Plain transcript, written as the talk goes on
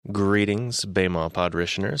Greetings, Baymaw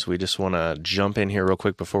Podritioners. We just want to jump in here real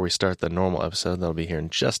quick before we start the normal episode. That'll be here in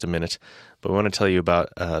just a minute. But we want to tell you about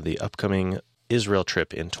the upcoming Israel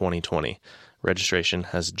trip in 2020. Registration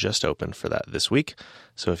has just opened for that this week.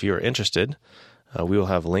 So if you are interested, we will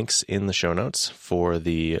have links in the show notes for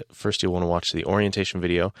first you'll want to watch the orientation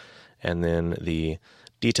video and then the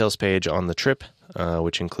details page on the trip,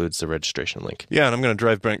 which includes the registration link. Yeah, and I'm going to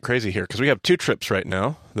drive Brent crazy here because we have 2 trips right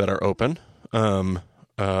now that are open.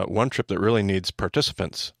 One trip that really needs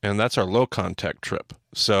participants, and that's our low-contact trip.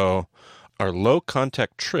 So our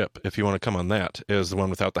low-contact trip, if you want to come on that, is the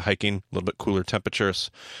one without the hiking, a little bit cooler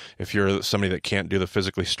temperatures. If you're somebody that can't do the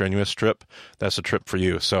physically strenuous trip, that's a trip for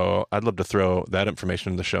you. So I'd love to throw that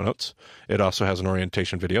information in the show notes. It also has an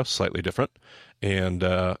orientation video, slightly different, and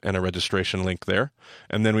a registration link there.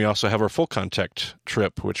 And then we also have our full-contact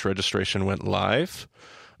trip, which registration went live.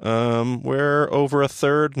 We're over a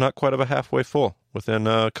third, not quite of a halfway full, within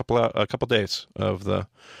a couple days of the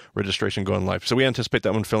registration going live. So we anticipate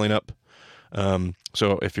that one filling up.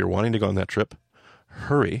 So if you're wanting to go on that trip,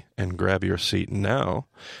 hurry and grab your seat now.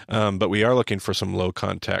 But we are looking for some low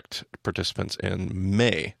contact participants in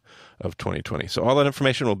May of 2020. So all that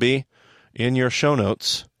information will be in your show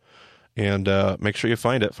notes. And make sure you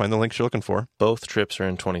find it. Find the links you're looking for. Both trips are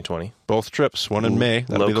in 2020. Both trips, one in May.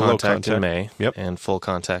 That'll be the low contact in May, yep, and full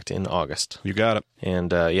contact in August. You got it.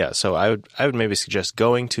 And so I would maybe suggest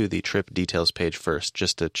going to the trip details page first,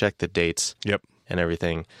 just to check the dates, yep, and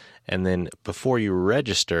everything. And then before you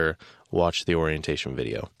register, watch the orientation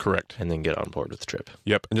video. Correct. And then get on board with the trip.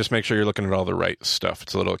 Yep. And just make sure you're looking at all the right stuff. It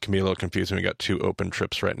can be a little confusing. We got 2 open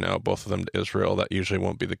trips right now, both of them to Israel. That usually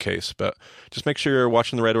won't be the case. But just make sure you're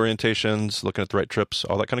watching the right orientations, looking at the right trips,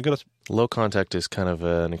 all that kind of good. Low contact is kind of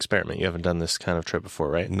an experiment. You haven't done this kind of trip before,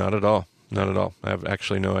 right? Not at all. Not at all. I have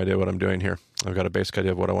actually no idea what I'm doing here. I've got a basic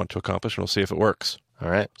idea of what I want to accomplish, and we'll see if it works.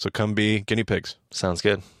 All right. So come be guinea pigs. Sounds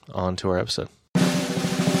good. On to our episode.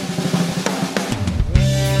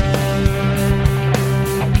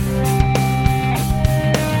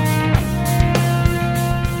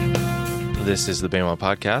 This is the Baymaw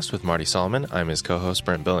Podcast with Marty Solomon. I'm his co-host,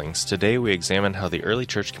 Brent Billings. Today we examine how the early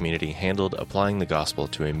church community handled applying the gospel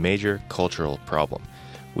to a major cultural problem.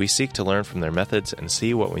 We seek to learn from their methods and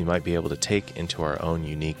see what we might be able to take into our own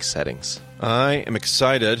unique settings. I am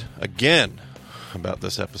excited, again, about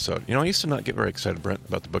this episode. You know, I used to not get very excited, Brent,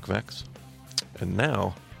 about the book of Acts. And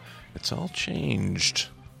now, it's all changed.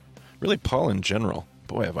 Really, Paul in general.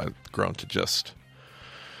 Boy, have I grown to just...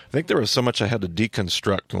 I think there was so much I had to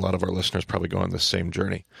deconstruct, and a lot of our listeners probably go on this same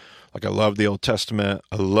journey. Like, I loved the Old Testament.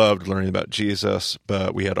 I loved learning about Jesus,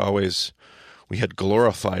 but we had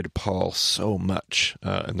glorified Paul so much.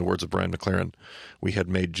 In the words of Brian McLaren, we had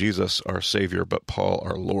made Jesus our Savior, but Paul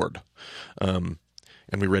our Lord. And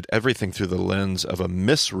we read everything through the lens of a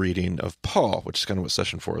misreading of Paul, which is kind of what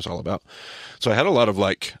Session 4 is all about. So I had a lot of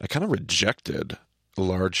I kind of rejected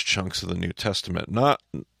large chunks of the New Testament.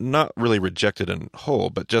 Not really rejected in whole,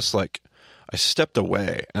 but just I stepped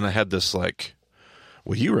away, and I had this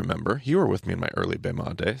well, you remember, you were with me in my early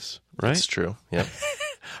Baymaw days, right? That's true, yeah.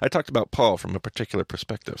 I talked about Paul from a particular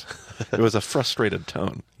perspective. It was a frustrated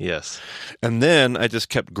tone. Yes. And then I just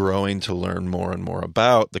kept growing to learn more and more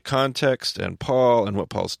about the context and Paul and what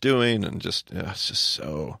Paul's doing, and it's just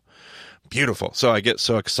so beautiful. So I get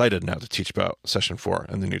so excited now to teach about Session 4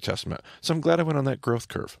 and the New Testament. So I'm glad I went on that growth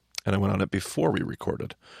curve, and I went on it before we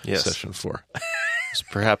recorded Session 4. It's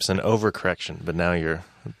perhaps an overcorrection, but now you're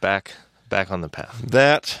back on the path.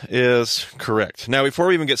 That is correct. Now, before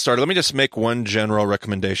we even get started, let me just make one general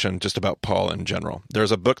recommendation just about Paul in general.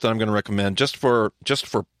 There's a book that I'm going to recommend just for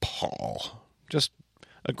Paul. Just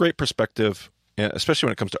a great perspective, especially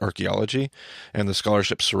when it comes to archaeology and the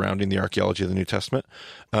scholarship surrounding the archaeology of the New Testament.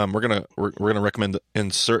 We're gonna recommend In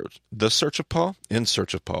Search of Paul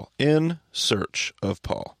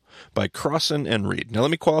by Crossan and Reed. Now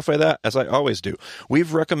let me qualify that as I always do.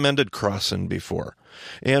 We've recommended Crossan before,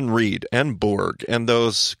 and Reed and Borg and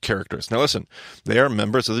those characters. Now listen, they are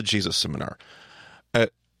members of the Jesus Seminar.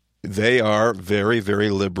 They are very, very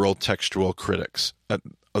liberal textual critics.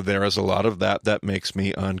 There is a lot of that makes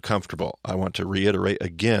me uncomfortable. I want to reiterate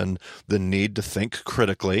again the need to think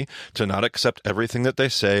critically, to not accept everything that they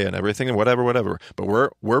say and everything and whatever.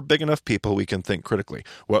 But we're big enough people, we can think critically.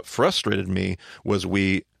 What frustrated me was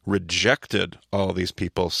we rejected all these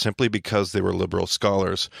people simply because they were liberal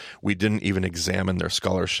scholars. We didn't even examine their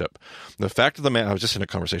scholarship. The fact of the matter, I was just in a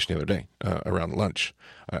conversation the other day around lunch.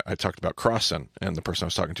 I talked about Crossan, and the person I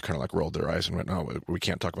was talking to kind of rolled their eyes and went, no, we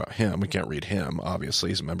can't talk about him. We can't read him. Obviously,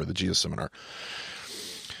 he's a member of the Jesus Seminar.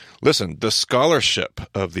 Listen, the scholarship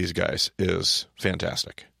of these guys is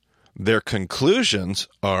fantastic. Their conclusions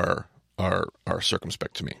are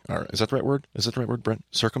circumspect to me. Is that the right word? Is that the right word, Brent?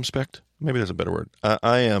 Circumspect? Maybe there's a better word.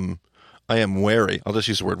 I am wary. I'll just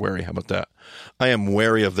use the word wary. How about that? I am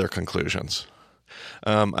wary of their conclusions.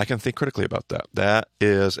 I can think critically about that. That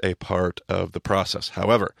is a part of the process.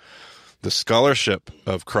 However, the scholarship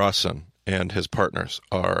of Crossan and his partners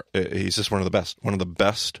he's just one of the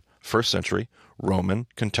best first century Roman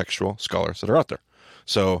contextual scholars that are out there.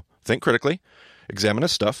 So think critically, examine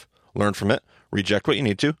his stuff, learn from it, reject what you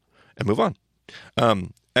need to, and move on.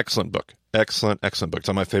 Excellent book. Excellent book. It's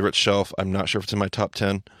on my favorite shelf. I'm not sure if it's in my top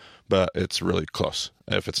 10, but it's really close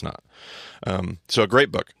if it's not. So a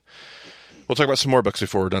great book. We'll talk about some more books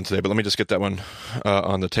before we're done today, but let me just get that one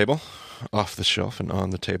on the table, off the shelf and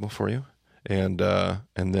on the table for you, and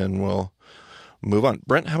then we'll move on.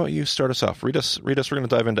 Brent, how about you start us off? Read us. We're going to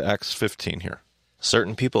dive into Acts 15 here.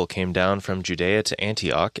 Certain people came down from Judea to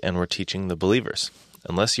Antioch and were teaching the believers,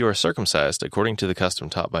 "Unless you are circumcised according to the custom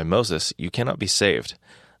taught by Moses, you cannot be saved."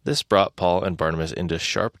 This brought Paul and Barnabas into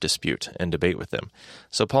sharp dispute and debate with them.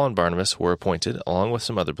 So Paul and Barnabas were appointed, along with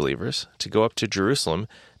some other believers, to go up to Jerusalem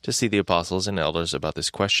to see the apostles and elders about this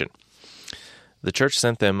question. The church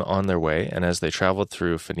sent them on their way, and as they traveled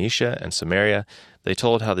through Phoenicia and Samaria, they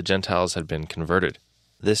told how the Gentiles had been converted.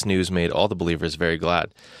 This news made all the believers very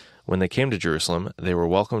glad. When they came to Jerusalem, they were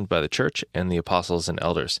welcomed by the church and the apostles and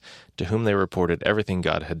elders, to whom they reported everything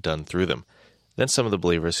God had done through them. Then some of the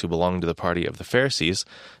believers who belonged to the party of the Pharisees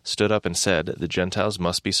stood up and said, "The Gentiles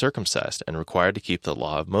must be circumcised and required to keep the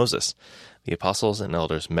law of Moses." The apostles and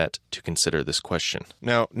elders met to consider this question.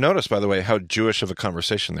 Now, notice, by the way, how Jewish of a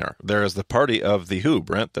conversation there. There is the party of the who,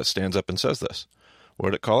 Brent, that stands up and says this.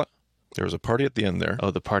 What did it call it? There was a party at the end there.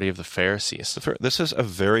 Oh, the party of the Pharisees. This is a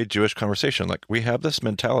very Jewish conversation. Like, we have this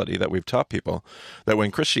mentality that we've taught people that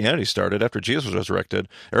when Christianity started, after Jesus was resurrected,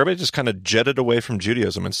 everybody just kind of jetted away from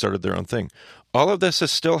Judaism and started their own thing. All of this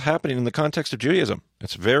is still happening in the context of Judaism.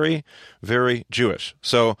 It's very, very Jewish.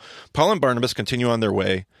 So Paul and Barnabas continue on their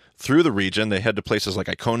way through the region. They head to places like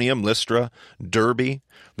Iconium, Lystra, Derbe.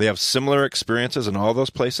 They have similar experiences in all those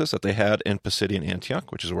places that they had in Pisidian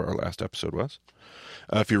Antioch, which is where our last episode was.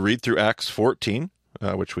 If you read through Acts 14,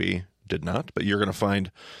 which we did not, but you're going to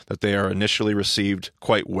find that they are initially received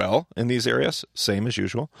quite well in these areas, same as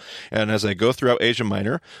usual. And as they go throughout Asia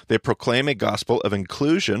Minor, they proclaim a gospel of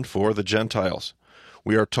inclusion for the Gentiles.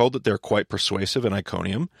 We are told that they're quite persuasive in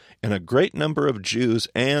Iconium, and a great number of Jews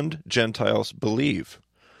and Gentiles believe.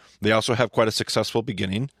 They also have quite a successful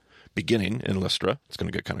beginning in Lystra. It's going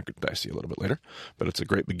to get kind of dicey a little bit later, but it's a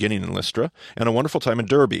great beginning in Lystra, and a wonderful time in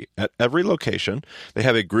Derbe. At every location, they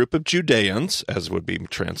have a group of Judeans, as would be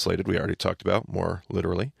translated, we already talked about more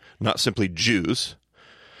literally, not simply Jews,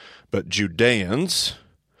 but Judeans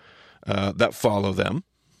that follow them.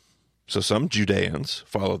 So some Judeans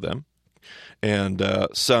follow them, and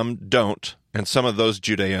some don't. And some of those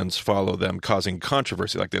Judeans follow them, causing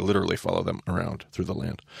controversy, like they literally follow them around through the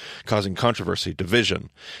land, causing controversy, division,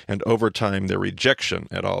 and over time their rejection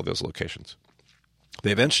at all of those locations.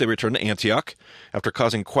 They eventually return to Antioch after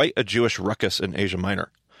causing quite a Jewish ruckus in Asia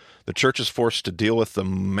Minor. The church is forced to deal with the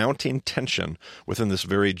mounting tension within this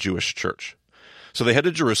very Jewish church. So they head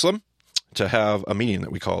to Jerusalem to have a meeting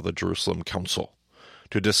that we call the Jerusalem Council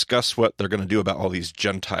to discuss what they're going to do about all these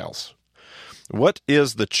Gentiles. What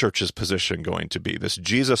is the church's position going to be, this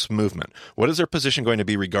Jesus movement? What is their position going to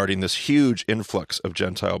be regarding this huge influx of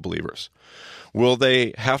Gentile believers? Will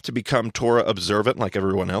they have to become Torah observant like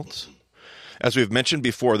everyone else? As we've mentioned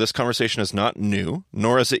before, this conversation is not new,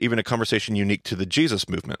 nor is it even a conversation unique to the Jesus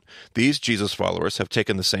movement. These Jesus followers have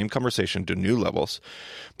taken the same conversation to new levels,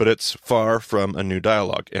 but it's far from a new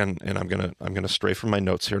dialogue. And I'm gonna stray from my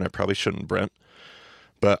notes here, and I probably shouldn't, Brent.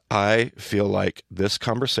 But I feel like this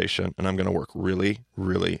conversation, and I'm going to work really,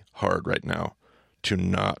 really hard right now to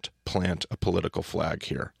not plant a political flag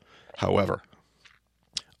here. However,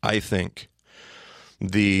 I think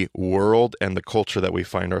the world and the culture that we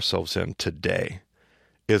find ourselves in today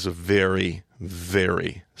is very,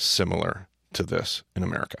 very similar to this in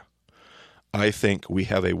America. I think we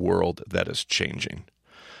have a world that is changing.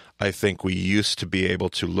 I think we used to be able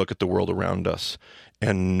to look at the world around us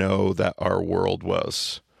and know that our world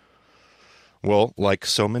was, well, like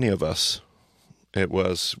so many of us, it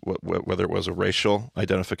was, whether it was a racial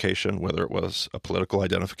identification, whether it was a political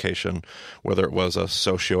identification, whether it was a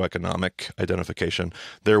socioeconomic identification,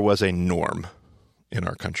 there was a norm in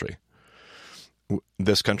our country.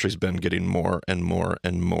 This country's been getting more and more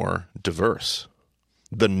and more diverse.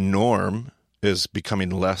 The norm is becoming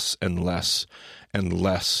less and less and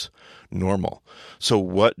less normal. So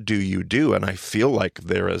what do you do? And I feel like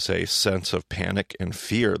there is a sense of panic and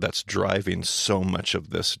fear that's driving so much of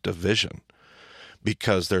this division,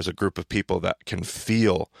 because there's a group of people that can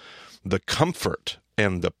feel the comfort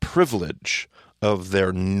and the privilege of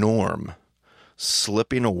their norm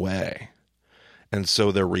slipping away. And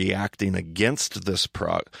so they're reacting against this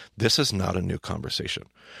This is not a new conversation.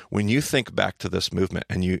 When you think back to this movement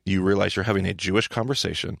and you realize you're having a Jewish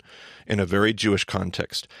conversation in a very Jewish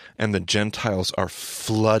context, and the Gentiles are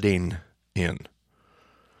flooding in,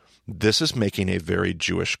 this is making a very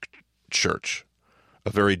Jewish church, a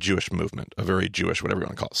very Jewish movement, a very Jewish, whatever you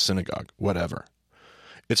want to call it, synagogue, whatever.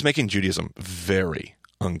 It's making Judaism very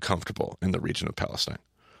uncomfortable in the region of Palestine.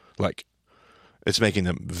 Like, it's making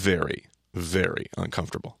them very, very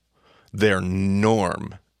uncomfortable. Their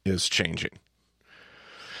norm is changing.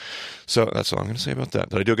 So that's all I'm going to say about that.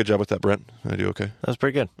 Did I do a good job with that, Brent? Did I do okay? That was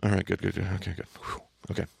pretty good. All right, good. Okay, good. Whew.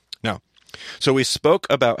 Okay. Now, so we spoke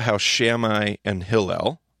about how Shammai and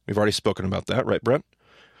Hillel, we've already spoken about that, right, Brent?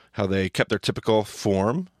 How they kept their typical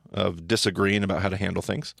form of disagreeing about how to handle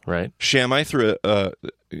things. Right. Shammai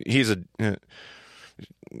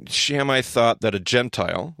Shammai thought that a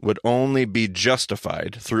Gentile would only be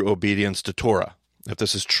justified through obedience to Torah. If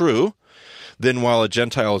this is true, then while a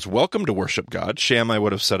Gentile is welcome to worship God, Shammai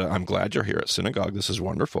would have said, I'm glad you're here at synagogue. This is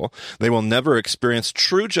wonderful. They will never experience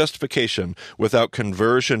true justification without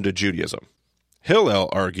conversion to Judaism. Hillel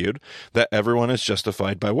argued that everyone is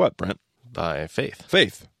justified by what, Brent? By faith.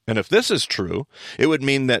 Faith. And if this is true, it would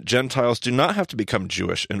mean that Gentiles do not have to become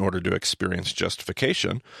Jewish in order to experience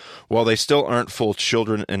justification. While they still aren't full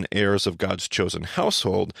children and heirs of God's chosen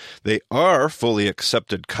household, they are fully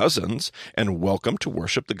accepted cousins and welcome to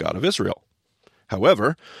worship the God of Israel.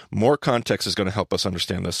 However, more context is going to help us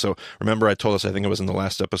understand this. So remember, I told us, I think it was in the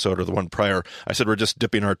last episode or the one prior, I said we're just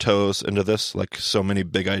dipping our toes into this, like so many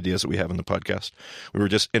big ideas that we have in the podcast. We were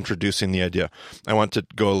just introducing the idea. I want to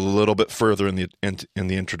go a little bit further in the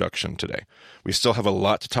introduction today. We still have a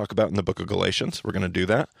lot to talk about in the book of Galatians. We're going to do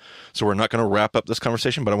that. So we're not going to wrap up this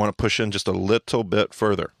conversation, but I want to push in just a little bit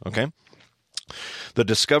further, okay? The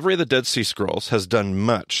discovery of the Dead Sea Scrolls has done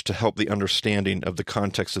much to help the understanding of the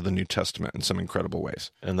context of the New Testament in some incredible ways.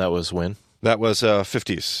 And that was when? That was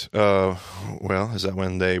 50s. Well, is that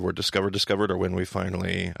when they were discovered, or when we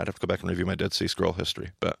finally... I'd have to go back and review my Dead Sea Scroll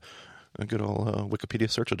history, but a good old Wikipedia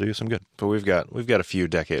search will do you some good. But we've got a few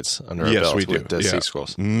decades under our belt with Dead Sea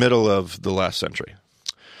Scrolls. Middle of the last century.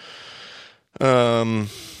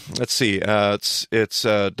 Let's see. It's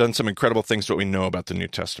done some incredible things to what we know about the New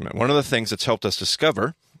Testament. One of the things it's helped us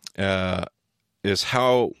discover is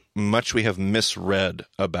how much we have misread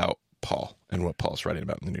about Paul and what Paul's writing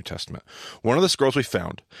about in the New Testament. One of the scrolls we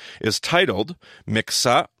found is titled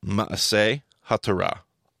Miksat Ma'aseh HaTorah.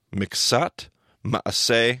 Miksat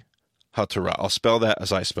Ma'aseh HaTorah. I'll spell that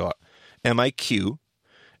as I spell it. Miksat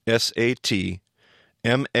MA'ASAY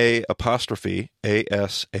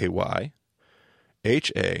HATORAH.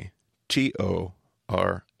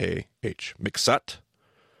 Miksat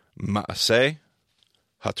Ma'aseh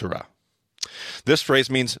HaTorah. This phrase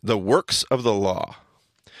means the works of the law.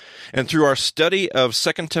 And through our study of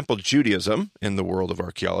Second Temple Judaism in the world of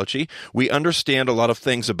archaeology, we understand a lot of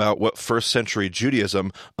things about what first century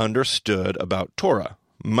Judaism understood about Torah.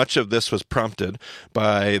 Much of this was prompted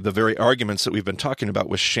by the very arguments that we've been talking about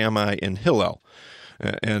with Shammai and Hillel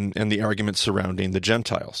and the arguments surrounding the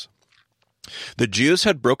Gentiles. The Jews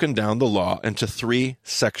had broken down the law into 3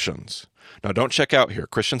 sections. Now, don't check out here.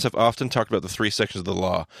 Christians have often talked about the 3 sections of the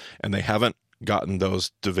law, and they haven't gotten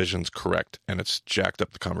those divisions correct, and it's jacked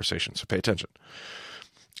up the conversation, so pay attention.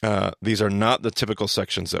 These are not the typical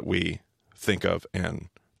sections that we think of and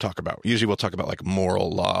talk about. Usually we'll talk about like moral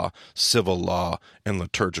law, civil law, and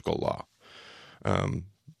liturgical law.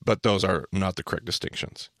 But those are not the correct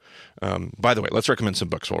distinctions. By the way, let's recommend some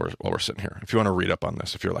books while we're sitting here. If you want to read up on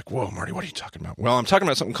this, if you're like, whoa, Marty, what are you talking about? Well, I'm talking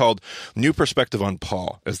about something called New Perspective on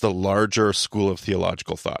Paul as the larger school of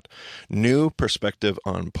theological thought. New Perspective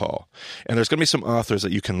on Paul. And there's going to be some authors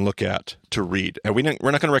that you can look at to read. And we're not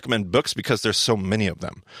going to recommend books because there's so many of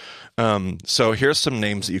them. So here's some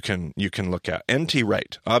names that you can look at. N.T.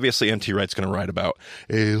 Wright. Obviously, N.T. Wright's going to write about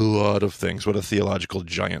a lot of things. What a theological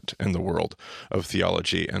giant in the world of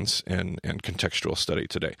theology and contextual study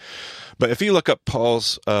today. But if you look up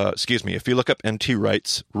if you look up N.T.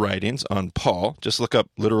 Wright's writings on Paul, just look up,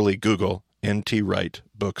 literally Google N.T. Wright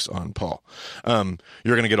books on Paul.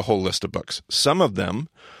 You're going to get a whole list of books. Some of them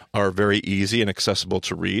are very easy and accessible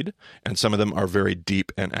to read, and some of them are very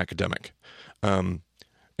deep and academic.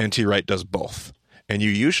 N.T. Wright does both. And you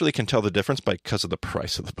usually can tell the difference because of the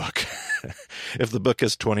price of the book. If the book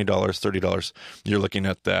is $20, $30, you're looking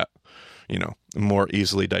at that, more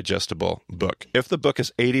easily digestible book. If the book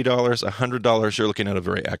is $80, $100, you're looking at a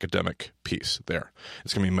very academic piece there.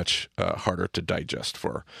 It's going to be much harder to digest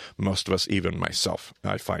for most of us, even myself.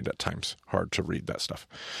 I find at times hard to read that stuff.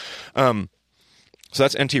 So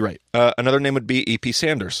that's N.T. Wright. Another name would be E.P.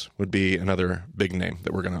 Sanders, would be another big name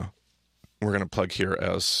that we're gonna plug here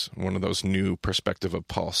as one of those new perspective of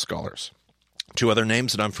Paul scholars. Two other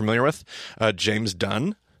names that I'm familiar with: James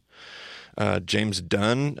Dunn. James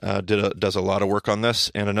Dunn does a lot of work on this,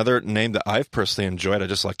 and another name that I've personally enjoyed, I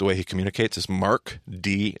just like the way he communicates, is Mark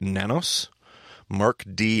D. Nanos. Mark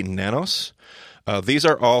D. Nanos. These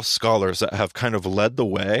are all scholars that have kind of led the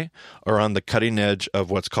way or on the cutting edge of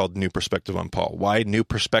what's called New Perspective on Paul. Why New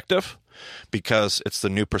Perspective? Because it's the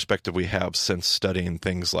new perspective we have since studying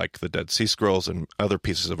things like the Dead Sea Scrolls and other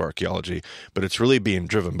pieces of archaeology, but it's really being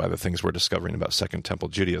driven by the things we're discovering about Second Temple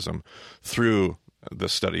Judaism through the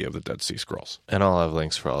study of the Dead Sea Scrolls. And I'll have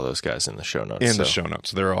links for all those guys in the show notes. The show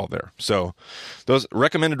notes. They're all there. So those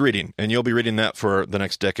recommended reading, and you'll be reading that for the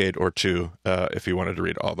next decade or two if you wanted to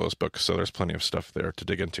read all those books. So there's plenty of stuff there to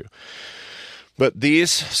dig into. But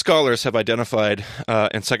these scholars have identified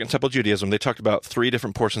in Second Temple Judaism, they talked about three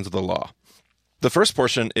different portions of the law. The first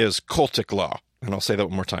portion is cultic law. And I'll say that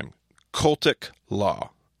one more time. Cultic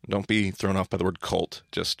law. Don't be thrown off by the word cult.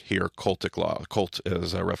 Just hear cultic law. Cult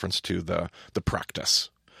is a reference to the practice.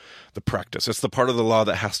 The practice. It's the part of the law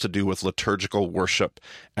that has to do with liturgical worship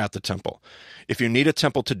at the temple. If you need a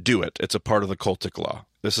temple to do it, it's a part of the cultic law.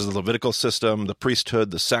 This is the Levitical system, the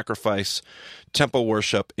priesthood, the sacrifice, temple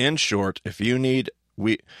worship. In short, if you need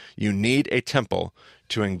a temple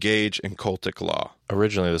to engage in cultic law.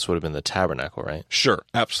 Originally, this would have been the tabernacle, right? Sure,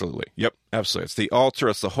 absolutely. Yep, absolutely. It's the altar,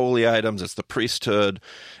 it's the holy items, it's the priesthood.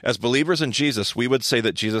 As believers in Jesus, we would say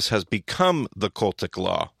that Jesus has become the cultic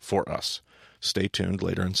law for us. Stay tuned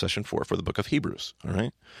later in session 4 for the book of Hebrews, all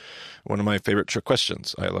right? One of my favorite trick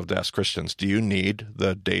questions I love to ask Christians: do you need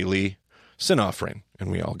the daily sin offering?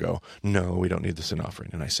 And we all go, no, we don't need the sin offering.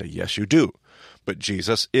 And I say, yes, you do. But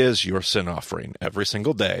Jesus is your sin offering every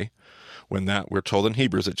single day. We're told in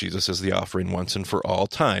Hebrews that Jesus is the offering once and for all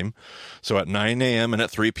time. So at 9 a.m. and at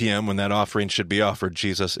 3 p.m., when that offering should be offered,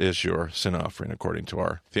 Jesus is your sin offering according to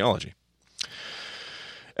our theology.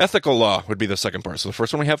 Ethical law would be the second part. So the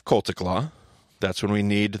first one we have cultic law. That's when we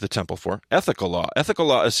need the temple for. Ethical law. Ethical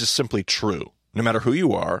law is just simply true. No matter who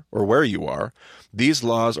you are or where you are, these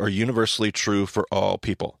laws are universally true for all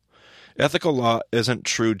people. Ethical law isn't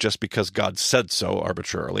true just because God said so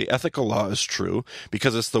arbitrarily. Ethical law is true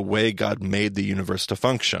because it's the way God made the universe to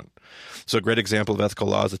function. So a great example of ethical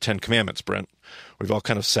law is the Ten Commandments, Brent. We've all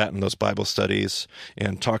kind of sat in those Bible studies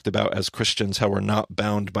and talked about, as Christians, how we're not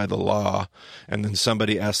bound by the law. And then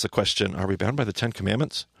somebody asks the question, are we bound by the Ten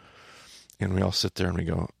Commandments? And we all sit there and we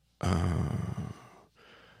go,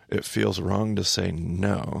 it feels wrong to say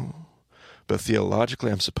no, but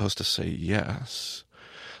theologically I'm supposed to say yes.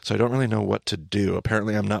 So I don't really know what to do.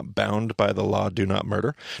 Apparently I'm not bound by the law, do not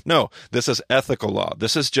murder. No, this is ethical law.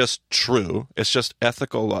 This is just true. It's just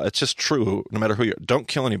ethical law. It's just true no matter who you are. Don't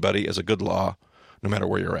kill anybody is a good law no matter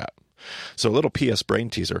where you're at. So a little PS brain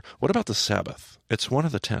teaser. What about the Sabbath? It's one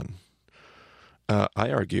of the 10.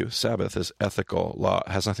 I argue Sabbath is ethical law.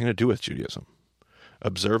 It has nothing to do with Judaism.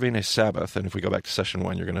 Observing a Sabbath, and if we go back to session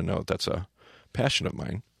 1, you're going to know that's a passion of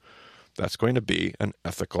mine. That's going to be an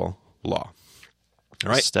ethical law. All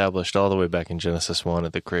right. Established all the way back in Genesis 1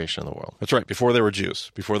 at the creation of the world. That's right. Before there were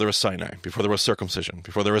Jews, before there was Sinai, before there was circumcision,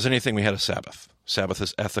 before there was anything, we had a Sabbath. Sabbath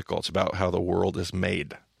is ethical. It's about how the world is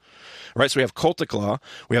made. All right. So we have cultic law,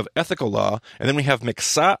 we have ethical law, and then we have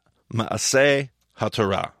miksat ma'aseh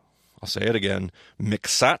haTorah. I'll say it again.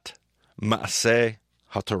 Miksat ma'aseh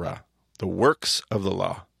haTorah. The works of the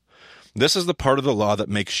law. This is the part of the law that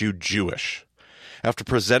makes you Jewish. After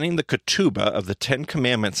presenting the ketubah of the 10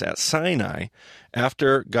 Commandments at Sinai,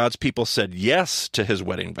 after God's people said yes to his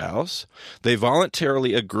wedding vows, they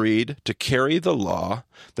voluntarily agreed to carry the law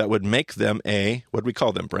that would make them what do we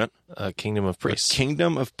call them, Brent? A kingdom of priests. A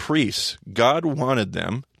kingdom of priests. God wanted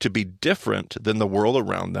them to be different than the world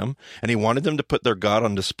around them, and he wanted them to put their God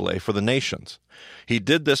on display for the nations. He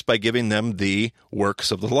did this by giving them the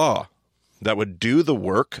works of the law that would do the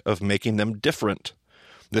work of making them different.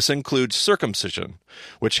 This includes circumcision,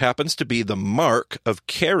 which happens to be the mark of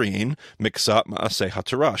carrying miksat ma'aseh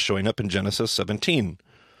haTorah, showing up in Genesis 17.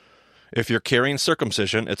 If you're carrying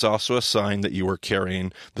circumcision, it's also a sign that you are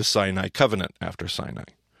carrying the Sinai covenant after Sinai.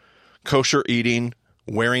 Kosher eating,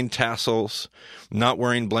 wearing tassels, not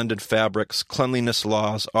wearing blended fabrics, cleanliness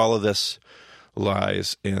laws, all of this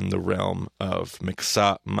lies in the realm of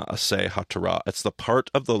Miksat Ma'aseh HaTorah. It's the part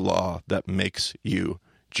of the law that makes you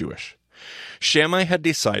Jewish. Shammai had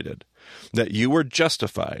decided that you were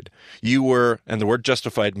justified. And the word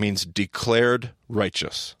justified means declared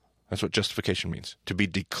righteous. That's what justification means, to be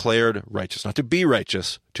declared righteous. Not to be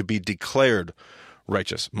righteous, to be declared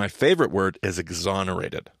righteous. My favorite word is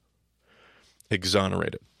exonerated.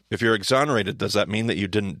 Exonerated. If you're exonerated, does that mean that you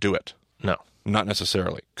didn't do it? No. Not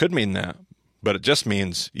necessarily. Could mean that, but it just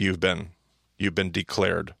means you've been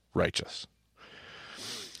declared righteous.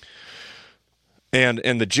 And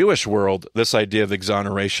in the Jewish world, this idea of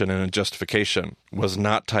exoneration and justification was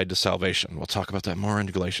not tied to salvation. We'll talk about that more in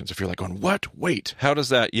Galatians. If you're like going, what? Wait, how does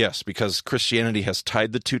that? Yes, because Christianity has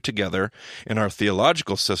tied the two together in our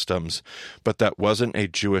theological systems, but that wasn't a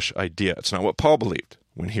Jewish idea. It's not what Paul believed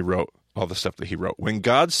when he wrote all the stuff that he wrote. When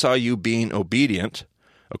God saw you being obedient,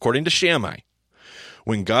 according to Shammai,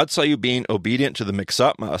 when God saw you being obedient to the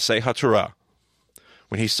Miksat Ma'aseh HaTorah,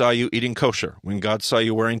 when he saw you eating kosher, when God saw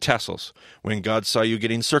you wearing tassels, when God saw you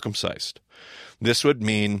getting circumcised, this would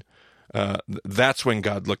mean that's when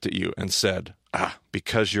God looked at you and said,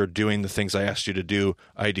 because you're doing the things I asked you to do,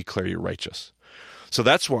 I declare you righteous. So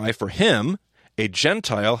that's why for him, a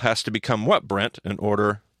Gentile has to become what, Brent, in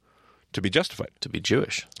order to be justified? To be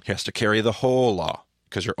Jewish. He has to carry the whole law,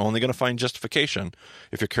 because you're only going to find justification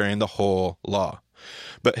if you're carrying the whole law.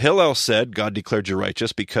 But Hillel said God declared you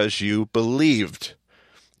righteous because you believed,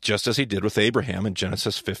 just as he did with Abraham in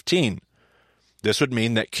Genesis 15. This would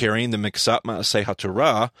mean that carrying the Miksat Ma'aseh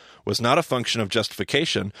HaTorah was not a function of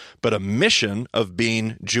justification, but a mission of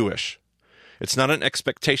being Jewish. It's not an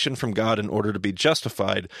expectation from God in order to be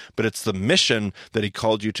justified, but it's the mission that he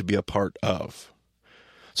called you to be a part of.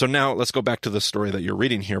 So now let's go back to the story that you're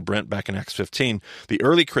reading here, Brent, back in Acts 15. The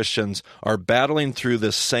early Christians are battling through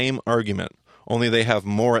this same argument, only they have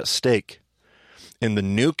more at stake. In the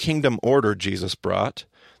new kingdom order Jesus brought,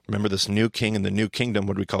 remember this new king and the new kingdom,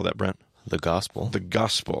 what do we call that, Brent? The gospel. The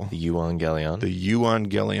gospel. The euangelion. The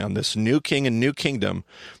euangelion. This new king and new kingdom,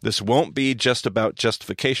 this won't be just about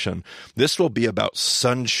justification. This will be about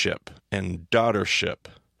sonship and daughtership.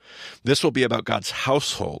 This will be about God's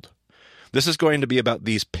household. This is going to be about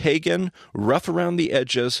these pagan, rough around the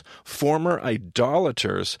edges, former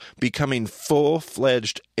idolaters becoming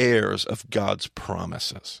full-fledged heirs of God's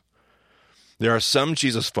promises. There are some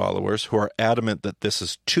Jesus followers who are adamant that this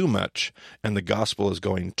is too much and the gospel is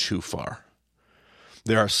going too far.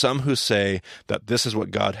 There are some who say that this is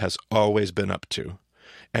what God has always been up to,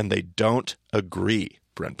 and they don't agree,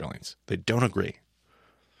 Brent Billings. They don't agree.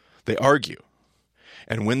 They argue.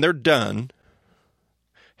 And when they're done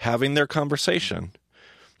having their conversation,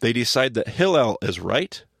 they decide that Hillel is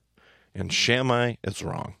right and Shammai is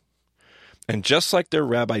wrong. And just like their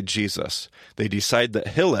Rabbi Jesus, they decide that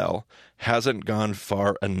Hillel hasn't gone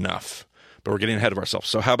far enough. But we're getting ahead of ourselves.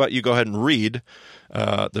 So how about you go ahead and read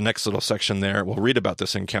the next little section there. We'll read about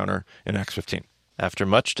this encounter in Acts 15. After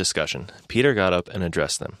much discussion, Peter got up and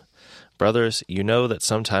addressed them. Brothers, you know that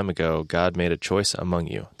some time ago God made a choice among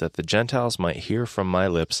you, that the Gentiles might hear from my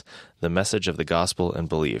lips the message of the gospel and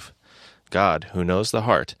believe. God, who knows the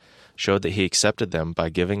heart, showed that he accepted them by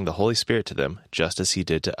giving the Holy Spirit to them, just as he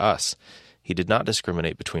did to us. He did not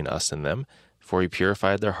discriminate between us and them, for he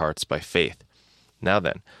purified their hearts by faith. Now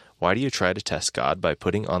then, why do you try to test God by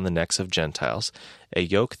putting on the necks of Gentiles a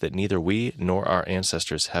yoke that neither we nor our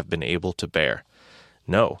ancestors have been able to bear?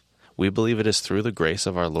 No, we believe it is through the grace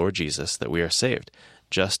of our Lord Jesus that we are saved,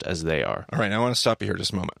 just as they are. All right, now I want to stop you here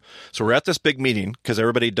just a moment. So we're at this big meeting because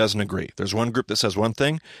everybody doesn't agree. There's one group that says one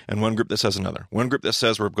thing and one group that says another. One group that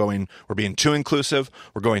says we're being too inclusive,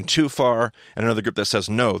 we're going too far, and another group that says,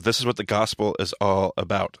 no, this is what the gospel is all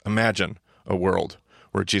about. Imagine a world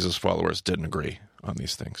where Jesus' followers didn't agree on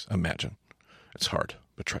these things. Imagine. It's hard,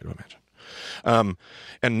 but try to imagine.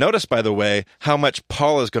 And notice, by the way, how much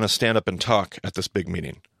Paul is going to stand up and talk at this big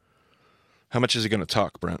meeting. How much is he going to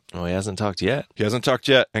talk, Brent? Oh, he hasn't talked yet. He hasn't talked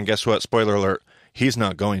yet, and guess what? Spoiler alert, he's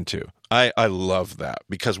not going to. I love that,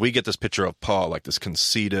 because we get this picture of Paul, like this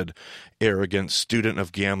conceited, arrogant student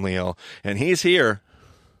of Gamaliel, and he's here,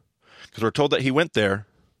 because we're told that he went there,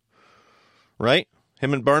 right?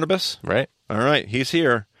 Him and Barnabas? Right. All right, he's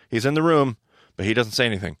here. He's in the room, but he doesn't say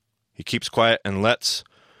anything. He keeps quiet and lets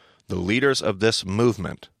the leaders of this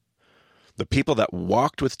movement, the people that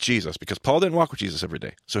walked with Jesus, because Paul didn't walk with Jesus every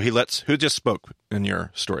day. So who just spoke in your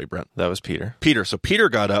story, Brent? That was Peter. Peter. So Peter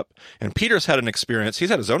got up, and Peter's had an experience. He's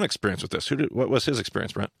had his own experience with this. What was his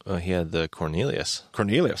experience, Brent? He had the Cornelius.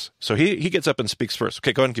 So he gets up and speaks first.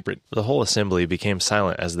 Okay, go ahead and keep reading. The whole assembly became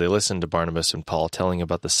silent as they listened to Barnabas and Paul telling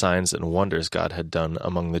about the signs and wonders God had done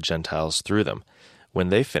among the Gentiles through them. When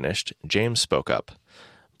they finished, James spoke up.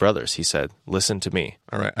 Brothers, he said, listen to me.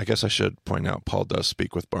 All right, I guess I should point out Paul does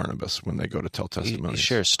speak with Barnabas when they go to tell testimonies. He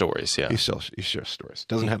shares stories, yeah. He shares stories.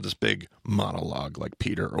 Doesn't have this big monologue like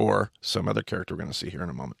Peter or some other character we're going to see here in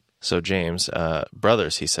a moment. So James,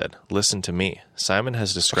 brothers, he said, listen to me. Simon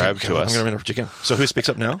has described to us. I'm going to interrupt you again. So who speaks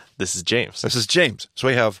up now? This is James. This is James. So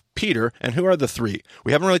we have Peter, and who are the three?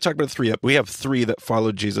 We haven't really talked about the three yet. We have three that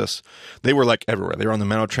followed Jesus. They were like everywhere. They were on the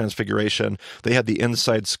Mount of Transfiguration. They had the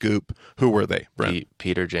inside scoop. Who were they, Brent?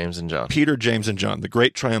 Peter, James, and John. Peter, James, and John, the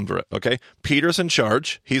great triumvirate, okay? Peter's in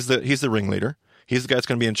charge. He's the ringleader. He's the guy that's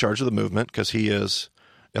going to be in charge of the movement because he is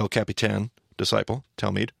El Capitan, disciple,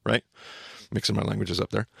 Talmud, right? Mixing my languages up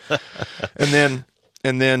there.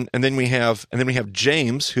 and then we have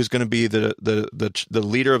James, who's going to be the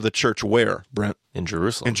leader of the church where, Brent? In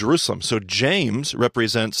Jerusalem. In Jerusalem. So James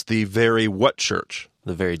represents the very what church?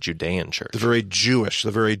 The very Judean church. The very Jewish,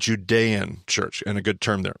 the very Judean church, and a good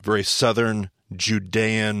term there. Very southern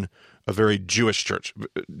Judean, a very Jewish church.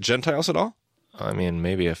 Gentiles at all? I mean,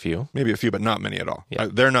 maybe a few. Maybe a few, but not many at all. Yeah.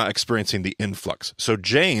 They're not experiencing the influx. So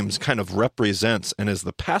James kind of represents and is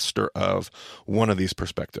the pastor of one of these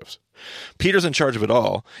perspectives. Peter's in charge of it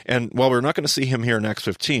all, and while we're not going to see him here in Acts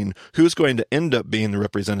 15, who's going to end up being the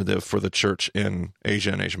representative for the church in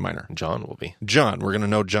Asia and Asia Minor? John will be. John. We're going to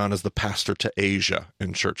know John as the pastor to Asia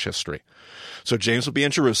in church history. So James will be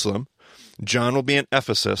in Jerusalem. John will be in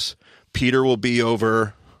Ephesus. Peter will be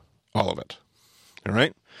over all of it. All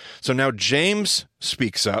right? So now James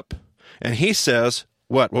speaks up, and he says,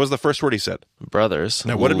 what? What was the first word he said? Brothers.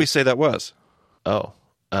 Now, what did we say that was? Oh.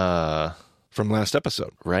 From last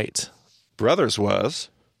episode. Right. Brothers was,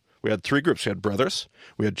 we had three groups. We had brothers,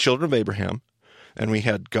 we had children of Abraham, and we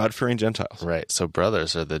had God-fearing Gentiles. Right. So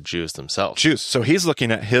brothers are the Jews themselves. Jews. So he's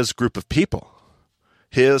looking at his group of people.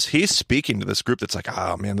 He's speaking to this group that's like,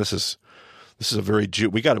 oh, man, this is a very Jew.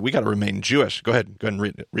 We got to remain Jewish. Go ahead and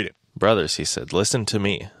read it. Brothers, he said, listen to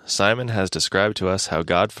me. Simon has described to us how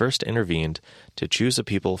God first intervened to choose a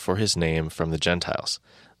people for his name from the Gentiles.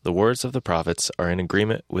 The words of the prophets are in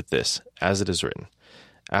agreement with this, as it is written.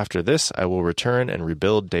 After this I will return and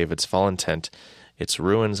rebuild David's fallen tent. Its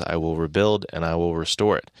ruins I will rebuild, and I will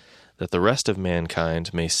restore it, that the rest of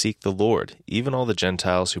mankind may seek the Lord, even all the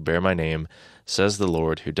Gentiles who bear my name, says the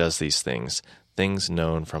Lord who does these things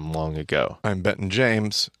known from long ago. I'm betting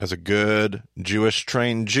James, as a good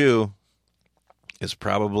Jewish-trained Jew, is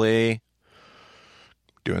probably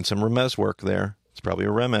doing some remez work there. It's probably a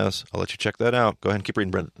remez. I'll let you check that out. Go ahead and keep reading,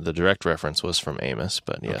 Brent. The direct reference was from Amos,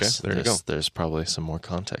 but yes, okay, there you go. There's probably some more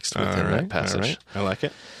context within that passage. All right. I like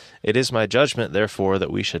it. It is my judgment, therefore,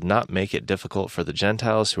 that we should not make it difficult for the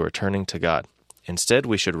Gentiles who are turning to God. Instead,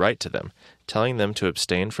 we should write to them, telling them to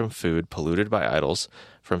abstain from food polluted by idols,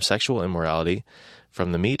 from sexual immorality,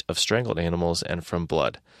 from the meat of strangled animals, and from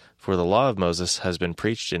blood. For the law of Moses has been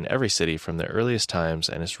preached in every city from the earliest times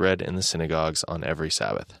and is read in the synagogues on every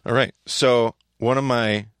Sabbath. All right. So one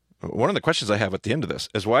of the questions I have at the end of this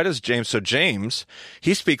is, why does James,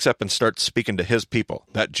 he speaks up and starts speaking to his people,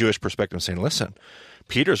 that Jewish perspective, saying, listen,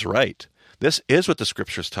 Peter's right. This is what the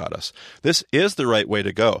scriptures taught us. This is the right way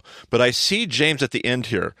to go. But I see James at the end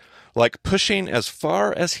here, like pushing as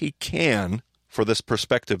far as he can for this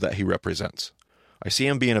perspective that he represents. I see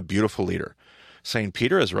him being a beautiful leader, saying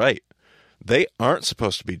Peter is right. They aren't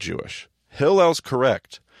supposed to be Jewish. Hillel's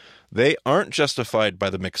correct. They aren't justified by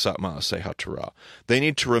the Miksat Ma'aseh HaTorah. They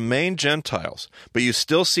need to remain Gentiles. But you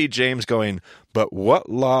still see James going, but what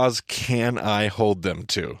laws can I hold them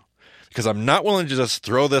to? Because I'm not willing to just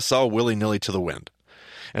throw this all willy-nilly to the wind.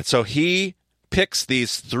 And so he picks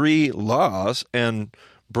these three laws, and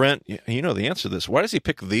Brent, you know the answer to this. Why does he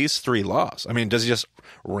pick these three laws? I mean, does he just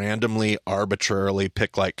randomly, arbitrarily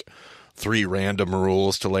pick like three random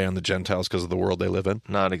rules to lay on the Gentiles because of the world they live in?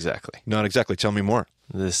 Not exactly. Not exactly. Tell me more.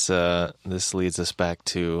 This leads us back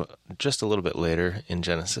to just a little bit later in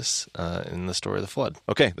Genesis, in the story of the flood.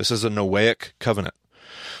 Okay, this is a Noahic covenant.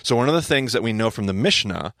 So one of the things that we know from the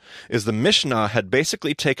Mishnah is the Mishnah had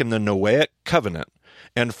basically taken the Noahic covenant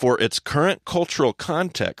and for its current cultural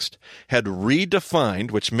context had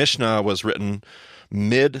redefined, which Mishnah was written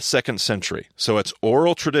mid-2nd century. So it's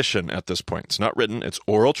oral tradition at this point. It's not written, it's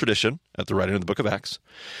oral tradition at the writing of the book of Acts.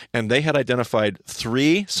 And they had identified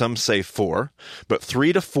 3, some say 4, but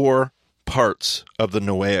 3 to 4 parts of the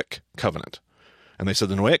Noahic covenant. And they said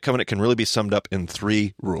the Noahic covenant can really be summed up in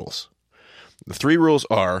 3 rules. The 3 rules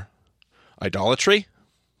are idolatry.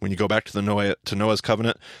 When you go back to Noah's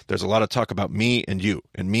covenant, there's a lot of talk about me and you,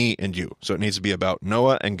 and me and you. So it needs to be about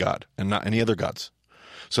Noah and God, and not any other gods.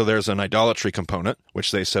 So there's an idolatry component,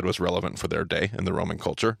 which they said was relevant for their day in the Roman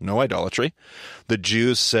culture. No idolatry. The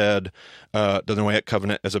Jews said the Noahic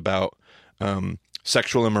covenant is about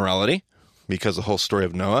sexual immorality, because the whole story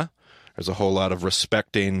of Noah, there's a whole lot of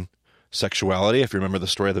respecting sexuality. If you remember the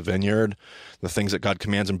story of the vineyard, the things that God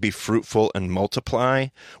commands him, be fruitful and multiply.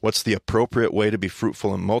 What's the appropriate way to be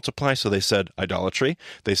fruitful and multiply? So they said idolatry,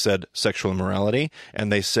 they said sexual immorality,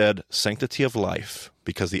 and they said sanctity of life,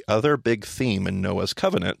 because the other big theme in Noah's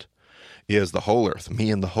covenant is the whole earth, me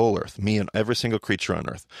and the whole earth, me and every single creature on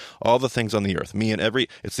earth, all the things on the earth, me and every,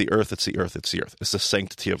 it's the earth, it's the earth, it's the earth. It's the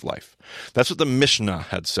sanctity of life. That's what the Mishnah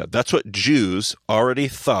had said. That's what Jews already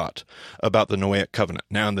thought about the Noahic covenant.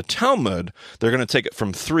 Now in the Talmud, they're going to take it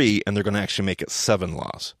from 3 and they're going to actually make it 7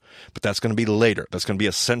 laws. But that's going to be later. That's going to be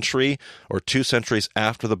a century or 2 centuries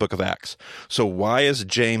after the book of Acts. So why is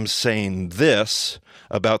James saying this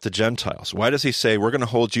about the Gentiles? Why does he say, we're going to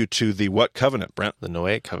hold you to the what covenant, Brent? The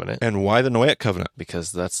Noahic covenant. And why the Noahic covenant?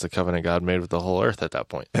 Because that's the covenant God made with the whole earth at that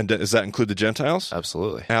point. And does that include the Gentiles?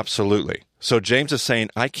 Absolutely. Absolutely. So James is saying,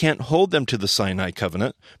 I can't hold them to the Sinai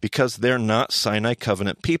covenant because they're not Sinai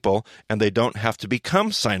covenant people, and they don't have to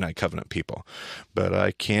become Sinai covenant people. But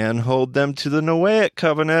I can hold them to the Noahic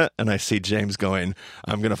covenant. And I see James going,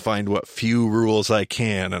 I'm going to find what few rules I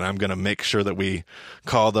can, and I'm going to make sure that we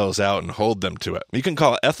call those out and hold them to it. You can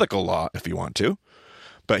call it ethical law if you want to,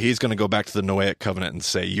 but he's going to go back to the Noahic covenant and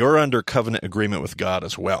say, you're under covenant agreement with God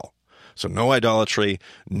as well. So no idolatry,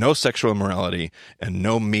 no sexual immorality, and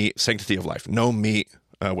no meat, sanctity of life, no meat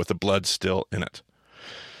with the blood still in it.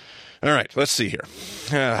 All right, let's see here.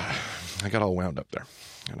 I got all wound up there.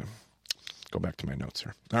 I'm going to go back to my notes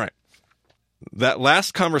here. All right. That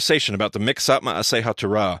last conversation about the Miksat Ma'aseh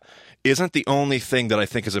HaTorah isn't the only thing that I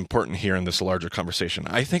think is important here in this larger conversation.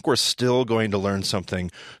 I think we're still going to learn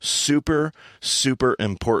something super, super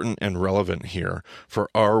important and relevant here for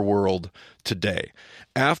our world today.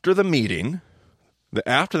 After the meeting,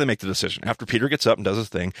 after they make the decision, after Peter gets up and does his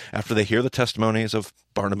thing, after they hear the testimonies of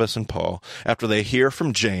Barnabas and Paul, after they hear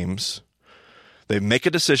from James, they make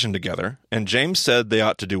a decision together. And James said they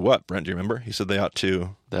ought to do what, Brent? Do you remember? He said they ought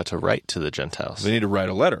to write to the Gentiles. They need to write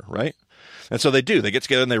a letter, right? And so they do. They get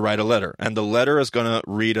together and they write a letter. And the letter is going to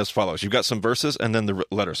read as follows. You've got some verses and then the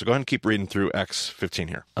letter. So go ahead and keep reading through Acts 15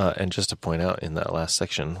 here. And just to point out, in that last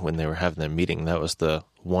section, when they were having their meeting, that was the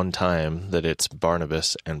one time that it's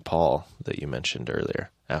Barnabas and Paul that you mentioned earlier,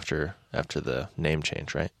 after the name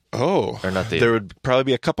change, right? Oh, or not there would probably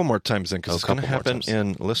be a couple more times then, because it's going to happen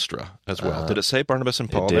in Lystra as well. Did it say Barnabas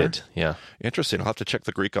and Paul there? It did, yeah. Interesting. I'll have to check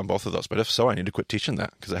the Greek on both of those. But if so, I need to quit teaching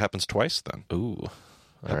that, because it happens twice then. Ooh.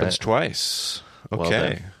 Happens twice.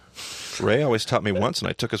 Okay. Well, Ray always taught me once, and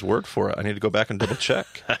I took his word for it. I need to go back and double check.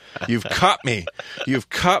 You've caught me. You've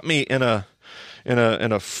caught me in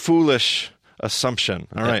a foolish assumption.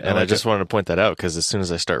 All right. And I just wanted to point that out, because as soon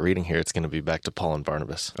as I start reading here, it's going to be back to Paul and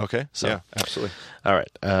Barnabas. Okay. So, yeah, absolutely. All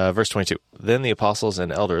right. Verse 22. Then the apostles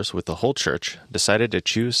and elders with the whole church decided to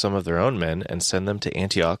choose some of their own men and send them to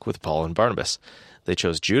Antioch with Paul and Barnabas. They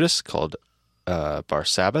chose Judas, called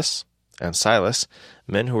Barsabbas, and Silas,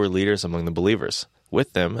 men who were leaders among the believers.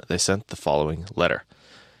 With them they sent the following letter.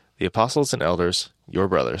 The apostles and elders, your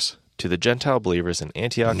brothers, to the Gentile believers in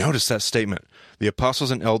Antioch. Notice that statement. The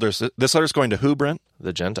apostles and elders. This letter's going to who, Brent?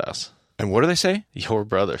 The Gentiles. And what do they say? Your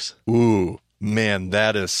brothers. Ooh, man,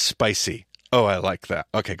 that is spicy. Oh, I like that.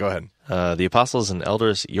 Okay, go ahead. The apostles and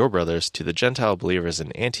elders, your brothers, to the Gentile believers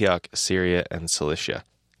in Antioch, Syria, and Cilicia.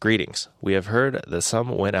 Greetings. We have heard that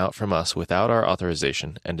some went out from us without our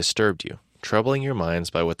authorization and disturbed you, troubling your minds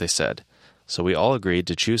by what they said. So we all agreed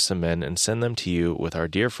to choose some men and send them to you with our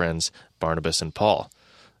dear friends Barnabas and Paul.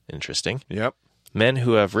 Interesting. Yep. Men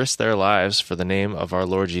who have risked their lives for the name of our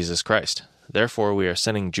Lord Jesus Christ. Therefore we are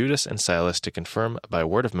sending Judas and Silas to confirm by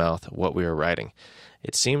word of mouth what we are writing.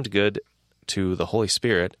 It seemed good to the Holy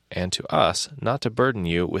Spirit and to us not to burden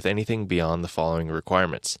you with anything beyond the following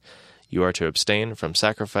requirements. You are to abstain from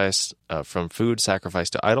food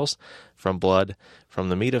sacrificed to idols, from blood, from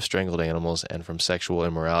the meat of strangled animals, and from sexual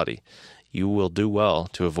immorality. You will do well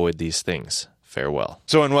to avoid these things. Farewell.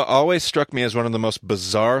 So, and what always struck me as one of the most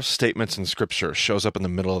bizarre statements in Scripture shows up in the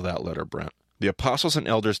middle of that letter, Brent. The apostles and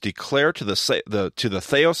elders declare to the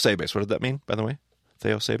Theosebes. What did that mean, by the way?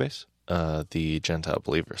 Theosebes? The Gentile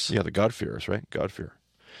believers. Yeah, the God-fearers, right? God-fearer.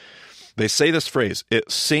 They say this phrase,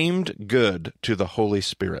 it seemed good to the Holy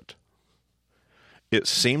Spirit. It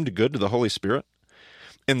seemed good to the Holy Spirit?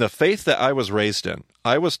 In the faith that I was raised in,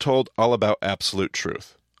 I was told all about absolute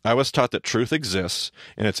truth. I was taught that truth exists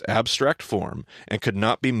in its abstract form and could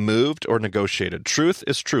not be moved or negotiated. Truth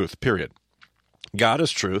is truth, period. God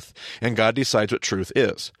is truth, and God decides what truth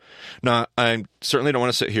is. Now, I certainly don't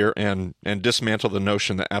want to sit here and dismantle the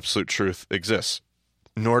notion that absolute truth exists,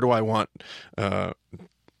 nor do I want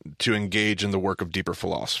to engage in the work of deeper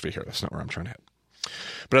philosophy here. That's not where I'm trying to hit.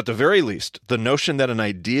 But at the very least, the notion that an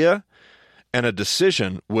idea and a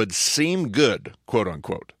decision would seem good, quote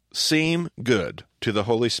unquote, seem good to the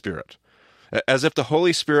Holy Spirit, as if the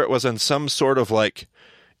Holy Spirit was in some sort of like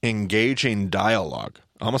engaging dialogue,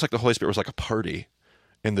 almost like the Holy Spirit was like a party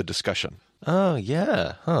in the discussion. Oh,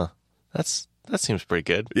 yeah. Huh. That seems pretty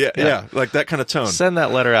good. Yeah, like that kind of tone. Send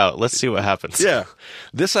that letter out. Let's see what happens. Yeah.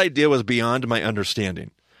 This idea was beyond my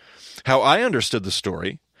understanding. How I understood the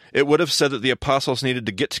story, it would have said that the apostles needed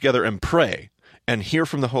to get together and pray and hear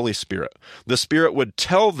from the Holy Spirit. The Spirit would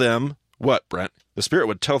tell them what, Brent? The Spirit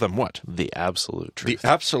would tell them what? The absolute truth. The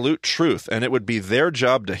absolute truth, and it would be their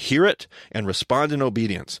job to hear it and respond in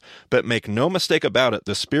obedience. But make no mistake about it,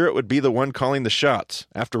 the Spirit would be the one calling the shots.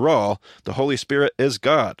 After all, the Holy Spirit is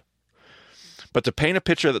God. But to paint a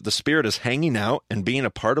picture that the Spirit is hanging out and being a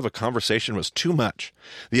part of a conversation was too much.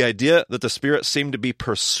 The idea that the Spirit seemed to be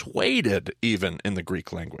persuaded even in the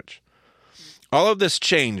Greek language. All of this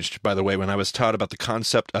changed, by the way, when I was taught about the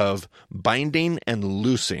concept of binding and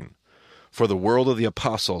loosing for the world of the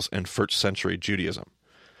apostles in first century Judaism.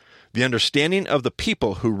 The understanding of the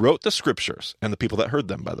people who wrote the scriptures, and the people that heard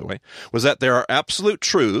them, by the way, was that there are absolute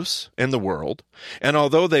truths in the world, and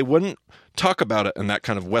although they wouldn't talk about it in that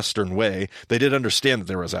kind of Western way, they did understand that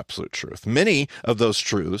there was absolute truth. Many of those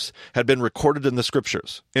truths had been recorded in the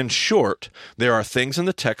scriptures. In short, there are things in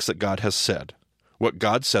the text that God has said. What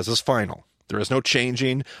God says is final. There is no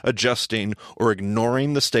changing, adjusting, or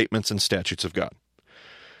ignoring the statements and statutes of God.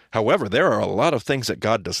 However, there are a lot of things that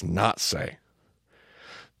God does not say.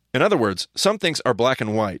 In other words, some things are black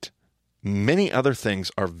and white. Many other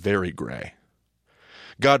things are very gray.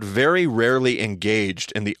 God very rarely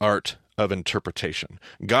engaged in the art of interpretation.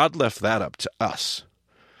 God left that up to us.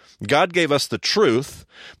 God gave us the truth,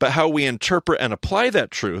 but how we interpret and apply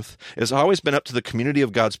that truth has always been up to the community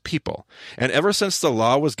of God's people. And ever since the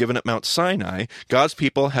law was given at Mount Sinai, God's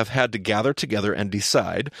people have had to gather together and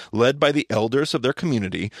decide, led by the elders of their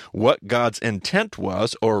community, what God's intent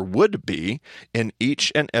was or would be in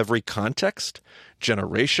each and every context,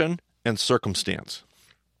 generation, and circumstance.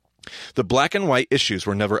 The black and white issues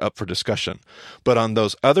were never up for discussion, but on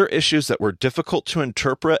those other issues that were difficult to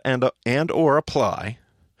interpret and or apply,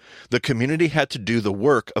 the community had to do the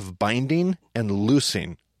work of binding and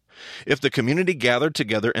loosing. If the community gathered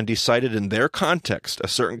together and decided in their context a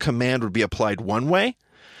certain command would be applied one way,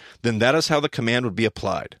 then that is how the command would be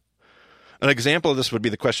applied. An example of this would be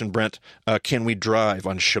the question, Brent, can we drive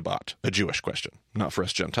on Shabbat? A Jewish question. Not for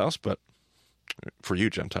us Gentiles, but for you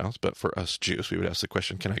Gentiles, but for us Jews, we would ask the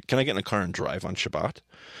question, can I get in a car and drive on Shabbat?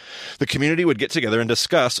 The community would get together and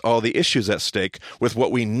discuss all the issues at stake with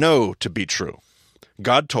what we know to be true.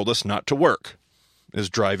 God told us not to work. Is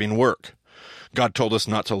driving work? God told us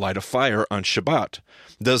not to light a fire on Shabbat.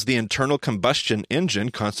 Does the internal combustion engine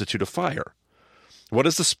constitute a fire? What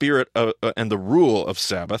is the spirit and the rule of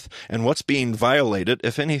Sabbath, and what's being violated,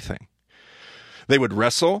 if anything? They would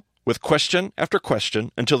wrestle with question after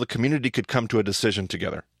question until the community could come to a decision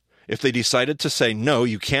together. If they decided to say, no,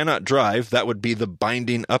 you cannot drive, that would be the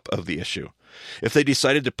binding up of the issue. If they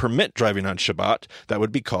decided to permit driving on Shabbat, that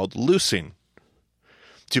would be called loosing.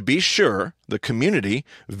 To be sure, the community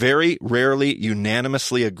very rarely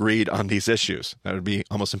unanimously agreed on these issues. That would be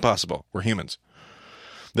almost impossible. We're humans.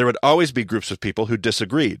 There would always be groups of people who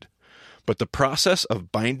disagreed. But the process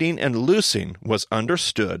of binding and loosing was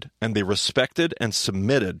understood, and they respected and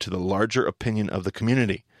submitted to the larger opinion of the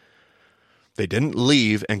community. They didn't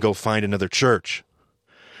leave and go find another church.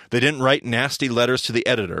 They didn't write nasty letters to the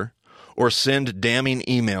editor or send damning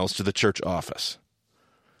emails to the church office.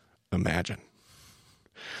 Imagine.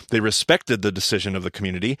 They respected the decision of the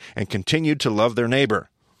community and continued to love their neighbor.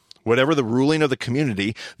 Whatever the ruling of the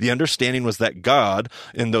community, the understanding was that God,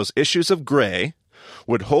 in those issues of gray,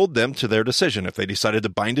 would hold them to their decision. If they decided to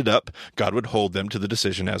bind it up, God would hold them to the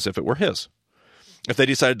decision as if it were his. If they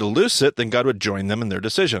decided to loose it, then God would join them in their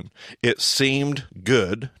decision. It seemed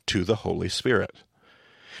good to the Holy Spirit.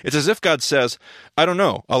 It's as if God says, I don't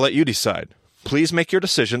know, I'll let you decide. Please make your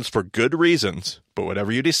decisions for good reasons, but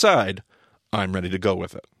whatever you decide, I'm ready to go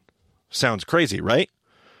with it. Sounds crazy, right?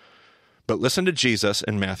 But listen to Jesus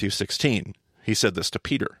in Matthew 16. He said this to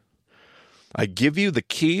Peter. I give you the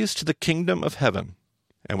keys to the kingdom of heaven,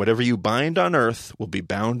 and whatever you bind on earth will be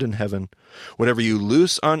bound in heaven. Whatever you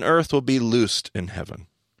loose on earth will be loosed in heaven.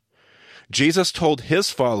 Jesus told his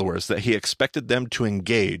followers that he expected them to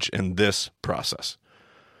engage in this process.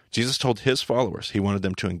 Jesus told his followers he wanted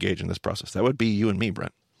them to engage in this process. That would be you and me,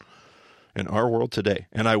 Brent, in our world today.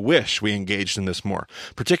 And I wish we engaged in this more,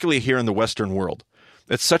 particularly here in the Western world.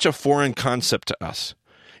 It's such a foreign concept to us.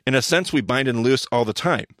 In a sense, we bind and loose all the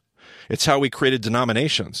time. It's how we created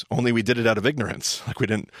denominations, only we did it out of ignorance, like we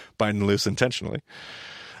didn't bind and loose intentionally.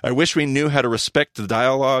 I wish we knew how to respect the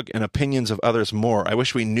dialogue and opinions of others more. I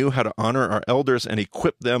wish we knew how to honor our elders and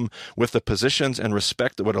equip them with the positions and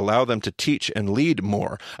respect that would allow them to teach and lead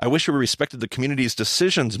more. I wish we respected the community's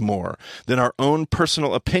decisions more than our own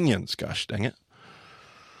personal opinions. Gosh dang it.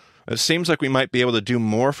 It seems like we might be able to do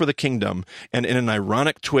more for the kingdom, and in an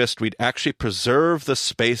ironic twist, we'd actually preserve the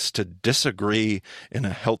space to disagree in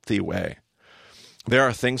a healthy way. There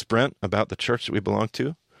are things, Brent, about the church that we belong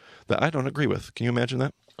to that I don't agree with. Can you imagine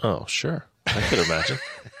that? Oh, sure. I could imagine.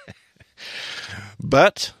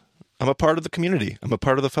 But I'm a part of the community. I'm a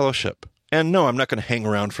part of the fellowship. And no, I'm not going to hang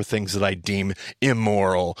around for things that I deem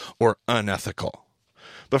immoral or unethical.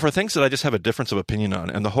 But for things that I just have a difference of opinion on,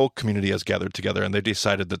 and the whole community has gathered together and they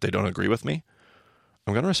decided that they don't agree with me,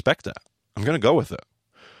 I'm going to respect that. I'm going to go with it.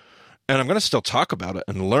 And I'm going to still talk about it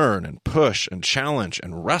and learn and push and challenge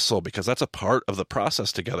and wrestle, because that's a part of the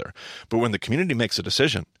process together. But when the community makes a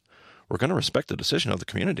decision, we're going to respect the decision of the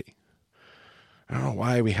community. I don't know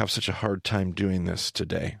why we have such a hard time doing this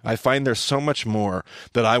today. I find there's so much more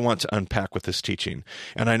that I want to unpack with this teaching.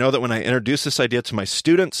 And I know that when I introduce this idea to my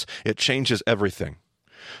students, it changes everything.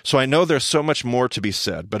 So I know there's so much more to be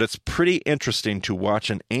said, but it's pretty interesting to watch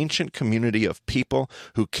an ancient community of people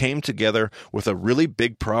who came together with a really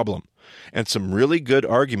big problem and some really good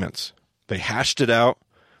arguments. They hashed it out.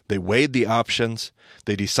 They weighed the options.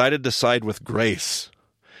 They decided to side with grace.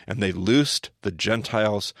 And they loosed the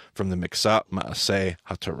Gentiles from the Miksat Ma'aseh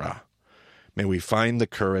HaTorah. May we find the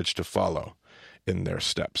courage to follow in their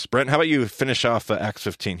steps. Brent, how about you finish off Acts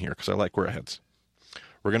 15 here, because I like where it heads.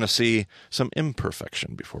 We're going to see some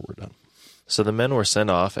imperfection before we're done. So the men were sent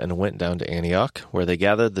off and went down to Antioch, where they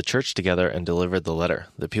gathered the church together and delivered the letter.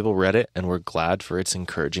 The people read it and were glad for its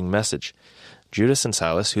encouraging message. Judas and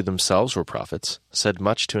Silas, who themselves were prophets, said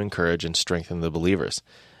much to encourage and strengthen the believers.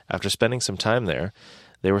 After spending some time there,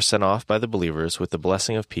 they were sent off by the believers with the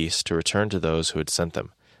blessing of peace to return to those who had sent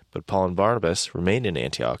them. But Paul and Barnabas remained in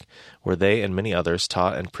Antioch, where they and many others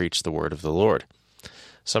taught and preached the word of the Lord.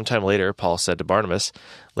 Sometime later, Paul said to Barnabas,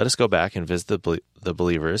 "Let us go back and visit the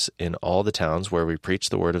believers in all the towns where we preach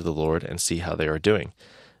the word of the Lord and see how they are doing."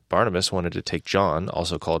 Barnabas wanted to take John,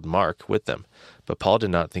 also called Mark, with them, but Paul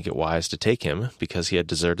did not think it wise to take him because he had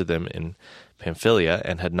deserted them in Pamphylia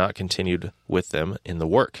and had not continued with them in the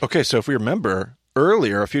work. Okay, so if we remember,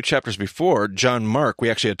 earlier, a few chapters before, John Mark, we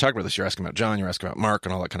actually had talked about this. You're asking about John, you're asking about Mark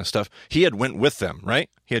and all that kind of stuff. He had went with them, right?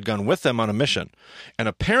 He had gone with them on a mission. And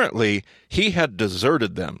apparently, he had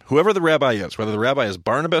deserted them. Whoever the rabbi is, whether the rabbi is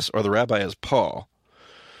Barnabas or the rabbi is Paul,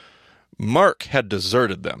 Mark had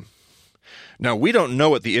deserted them. Now, we don't know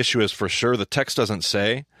what the issue is for sure. The text doesn't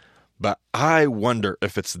say. But I wonder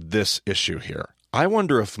if it's this issue here. I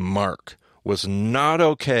wonder if Mark was not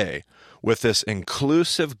okay with this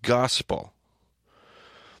inclusive gospel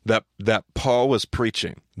that Paul was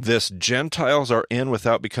preaching. This Gentiles are in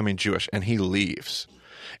without becoming Jewish, and he leaves.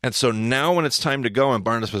 And so now when it's time to go, and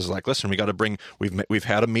Barnabas was like, listen, we got to bring, we've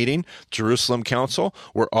had a meeting, Jerusalem Council,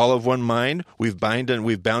 we're all of one mind, we've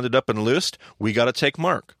bounded up and loosed, we got to take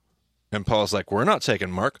Mark. And Paul's like, we're not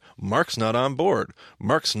taking Mark. Mark's not on board.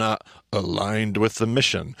 Mark's not aligned with the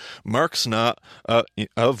mission. Mark's not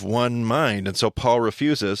of one mind. And so Paul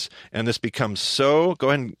refuses, and this becomes so... Go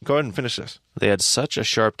ahead and finish this. They had such a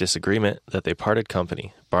sharp disagreement that they parted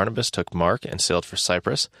company. Barnabas took Mark and sailed for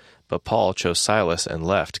Cyprus, but Paul chose Silas and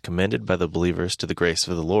left, commended by the believers to the grace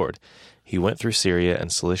of the Lord. He went through Syria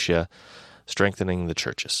and Cilicia, strengthening the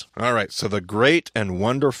churches. All right, so the great and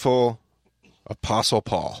wonderful Apostle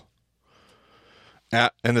Paul...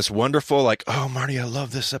 and this wonderful, like, oh, Marty, I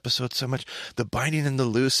love this episode so much. The binding and the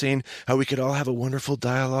loosing, how we could all have a wonderful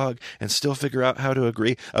dialogue and still figure out how to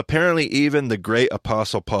agree. Apparently, even the great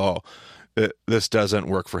Apostle Paul, this doesn't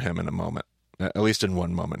work for him in a moment, at least in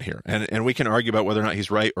one moment here. And we can argue about whether or not he's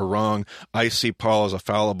right or wrong. I see Paul as a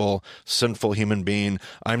fallible, sinful human being.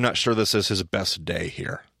 I'm not sure this is his best day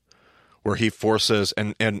here, where he forces,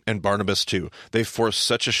 and Barnabas too, they force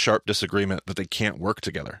such a sharp disagreement that they can't work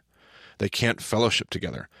together. They can't fellowship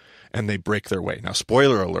together, and they break their way. Now,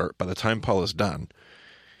 spoiler alert, by the time Paul is done,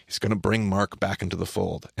 he's going to bring Mark back into the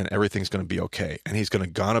fold, and everything's going to be okay. And he's going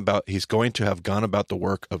to have gone about the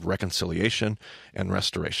work of reconciliation and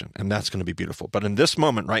restoration, and that's going to be beautiful. But in this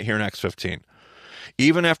moment right here in Acts 15,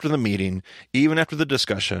 even after the meeting, even after the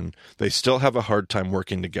discussion, they still have a hard time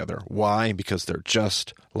working together. Why? Because they're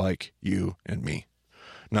just like you and me.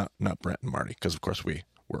 Not Brent and Marty, because of course we're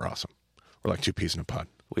awesome. We're like two peas in a pod.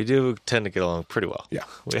 We do tend to get along pretty well. Yeah,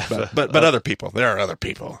 We have but other people. There are other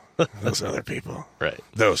people. Those other people. Right.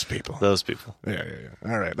 Those people. Those people. Yeah.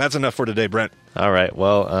 All right, that's enough for today, Brent. All right.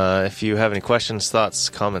 Well, if you have any questions, thoughts,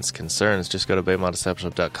 comments, concerns, just go to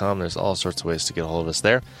BayModDiscipleship.com. There's all sorts of ways to get a hold of us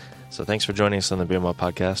there. So thanks for joining us on the BMO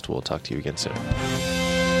podcast. We'll talk to you again soon.